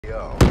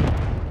Yo.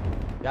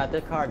 Got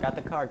the car, got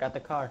the car, got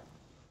the car.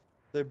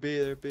 They're B,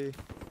 they're B.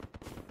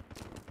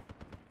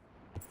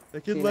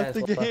 They can cnaz left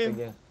the left game.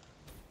 again.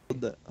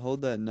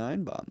 Hold that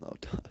 9 bomb though,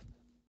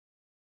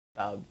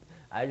 Todd.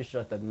 I just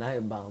shot the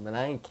night bomb and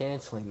I ain't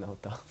canceling no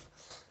though.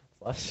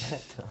 Fuck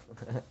that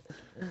though.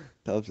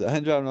 Tubbs, I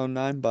ain't dropping no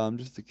 9 bomb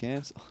just to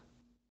cancel.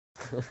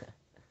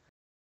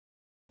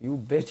 You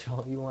bitch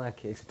all you want,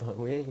 Case, but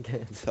we ain't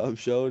canceling. Tubbs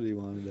showed he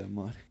wanted that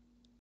money.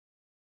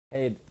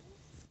 Hey,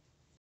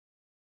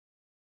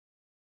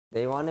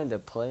 they wanted to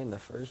play in the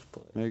first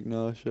place. Make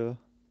no show.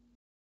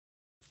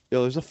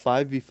 Yo, there's a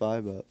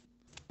 5v5 up.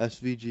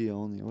 SVG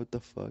only. What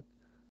the fuck?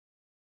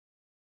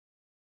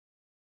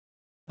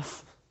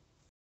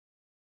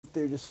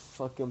 They're just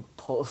fucking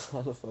pulse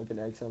on a fucking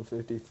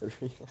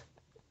XM53.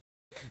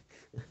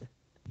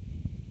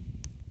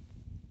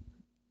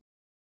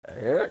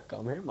 Here,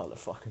 come here,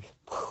 motherfucker.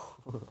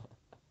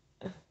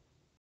 Hey,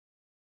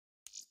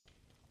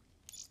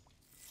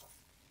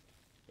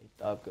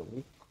 dog, can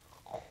we?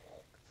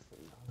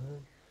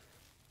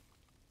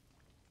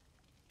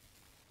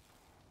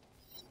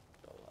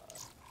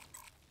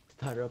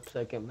 Start up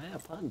second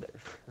map on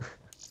there.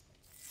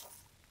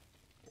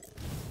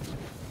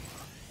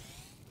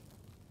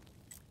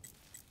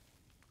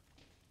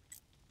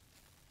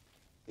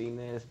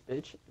 cnaz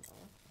bitch.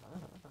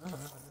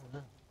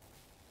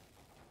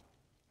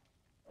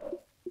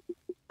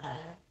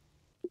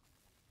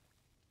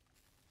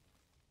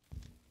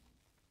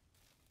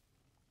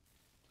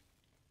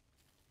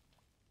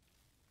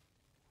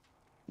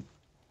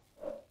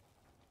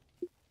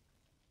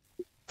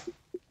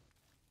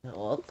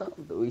 What the?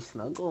 Do we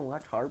snuggle and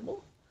watch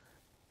Hardball?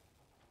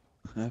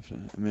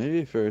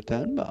 Maybe for a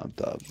 10 bomb,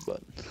 Tubbs,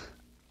 but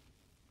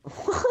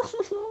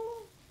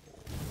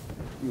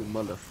You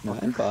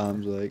motherfucker. 9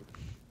 bombs, like,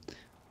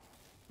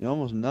 you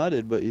almost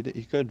nutted, but you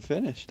couldn't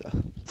finish, though.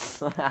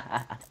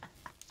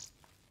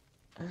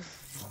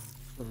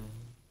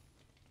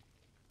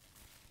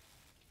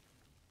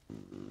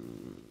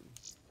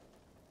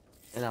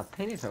 And I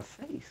painted her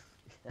face.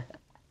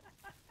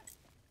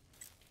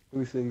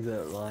 Who sings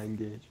that line,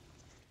 Gage?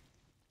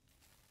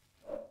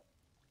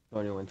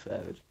 21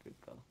 Savage, good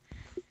call.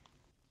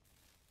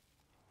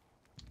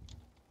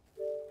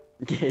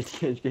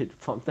 Gage,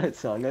 pump that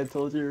song I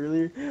told you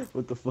earlier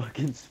with the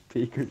fucking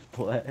speakers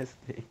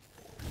blasting.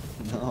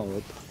 No,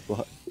 what the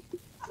fuck?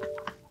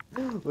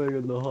 Like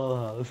in the whole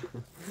house.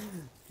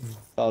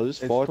 Oh, this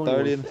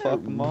 4:30 in the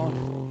fucking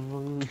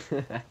morning.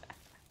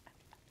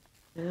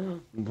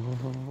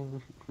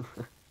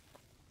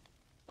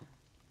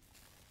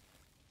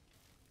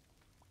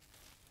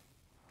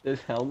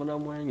 This helmet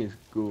I'm wearing is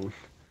goon.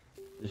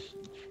 Just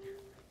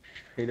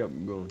straight up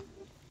goon.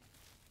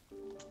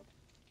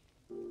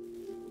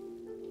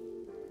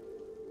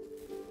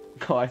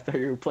 Oh, I thought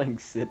you were playing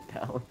sit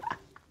down.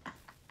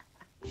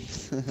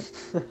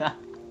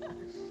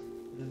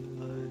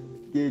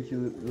 Gage,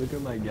 look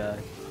at my guy.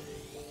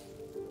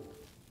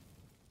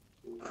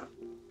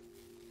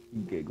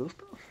 Giggles.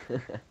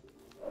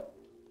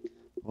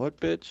 What,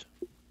 bitch?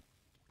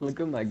 Look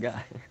at my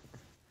guy.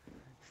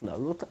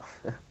 Snuggle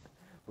tough.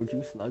 Would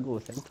you snuggle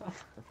with him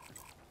tough?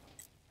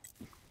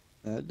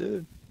 That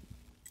dude.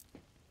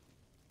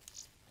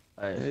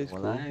 Alright, Yeah, so he's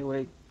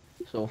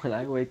when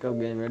I wake up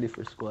getting ready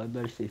for school, I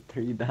better see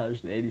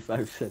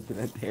 $3.85 in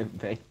that damn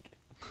bank.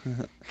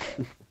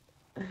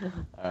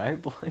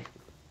 Alright, boy.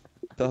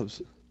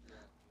 Tubbs.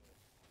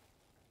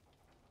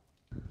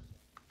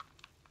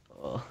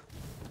 Oh,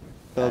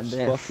 Tubbs,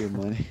 goddamn. fuck your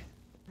money.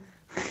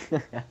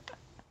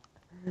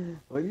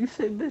 What do you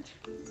say, bitch?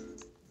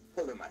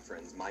 Hello, my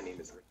friends. My name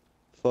is Rick.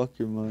 Fuck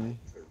your money.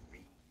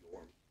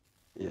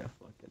 Yeah,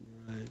 fucking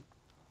right.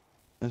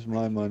 That's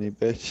my money,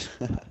 bitch.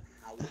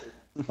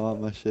 I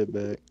want my shit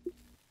back.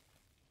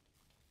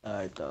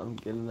 Alright, Tom,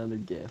 get another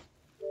gift.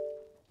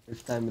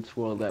 This time it's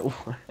World at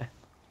War.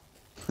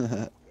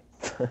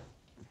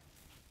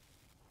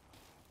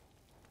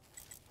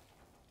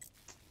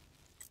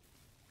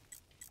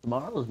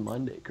 Tomorrow's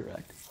Monday,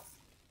 correct?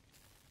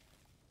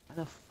 Why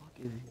the fuck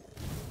is he?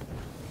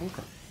 I'm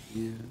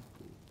confused.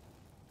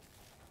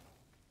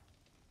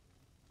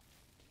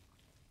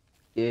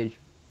 Gage,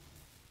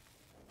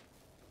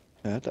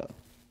 Yeah, though.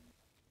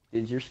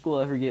 did your school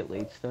ever get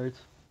late starts?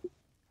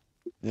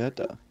 Yeah,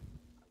 though.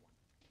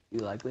 You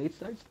like late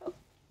starts, though?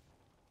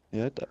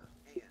 Yeah, though.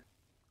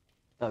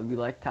 You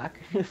like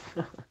tacos?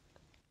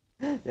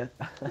 Yeah.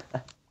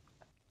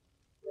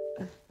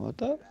 What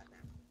the?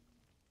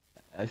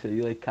 I said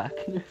you like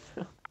cocking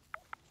yourself?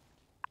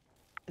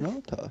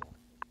 No, though.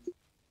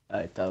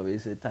 Alright, Toby,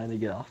 is it time to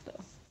get off,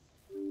 though?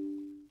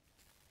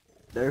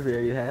 They're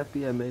very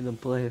happy I made them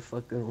play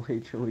fucking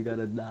wait till we got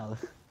 $1.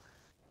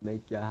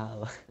 Make ya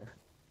holla.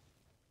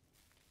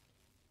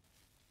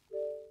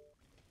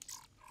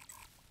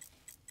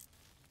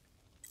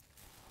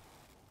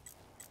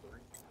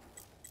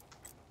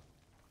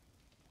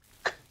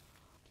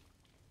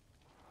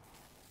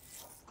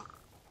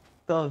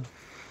 Dog.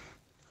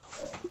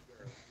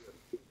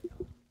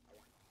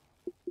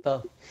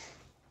 Dog.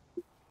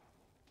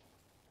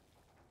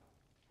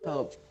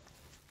 Dog.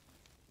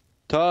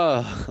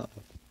 Tough.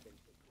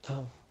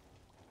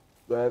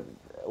 Grab,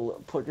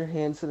 put your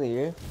hands in the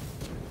air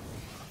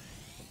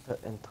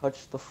and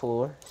touch the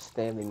floor,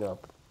 standing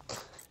up.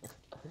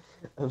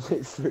 And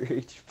wait for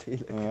HP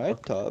to come.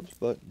 Alright, Tubbs,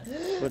 but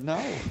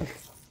now.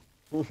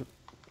 No,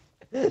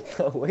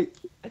 wait.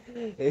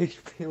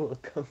 HP will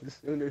come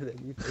sooner than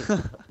you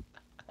think.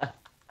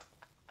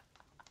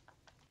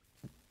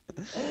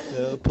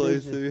 Yeah,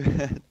 plays through your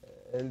head.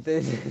 And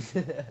then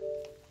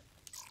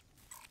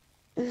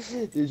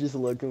you're just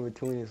looking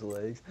between his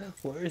legs.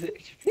 Where's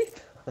HP?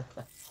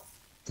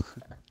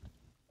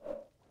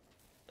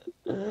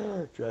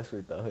 Trust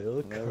me, though.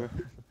 He'll come.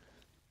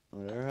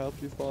 Whatever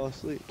helps you fall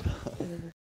asleep.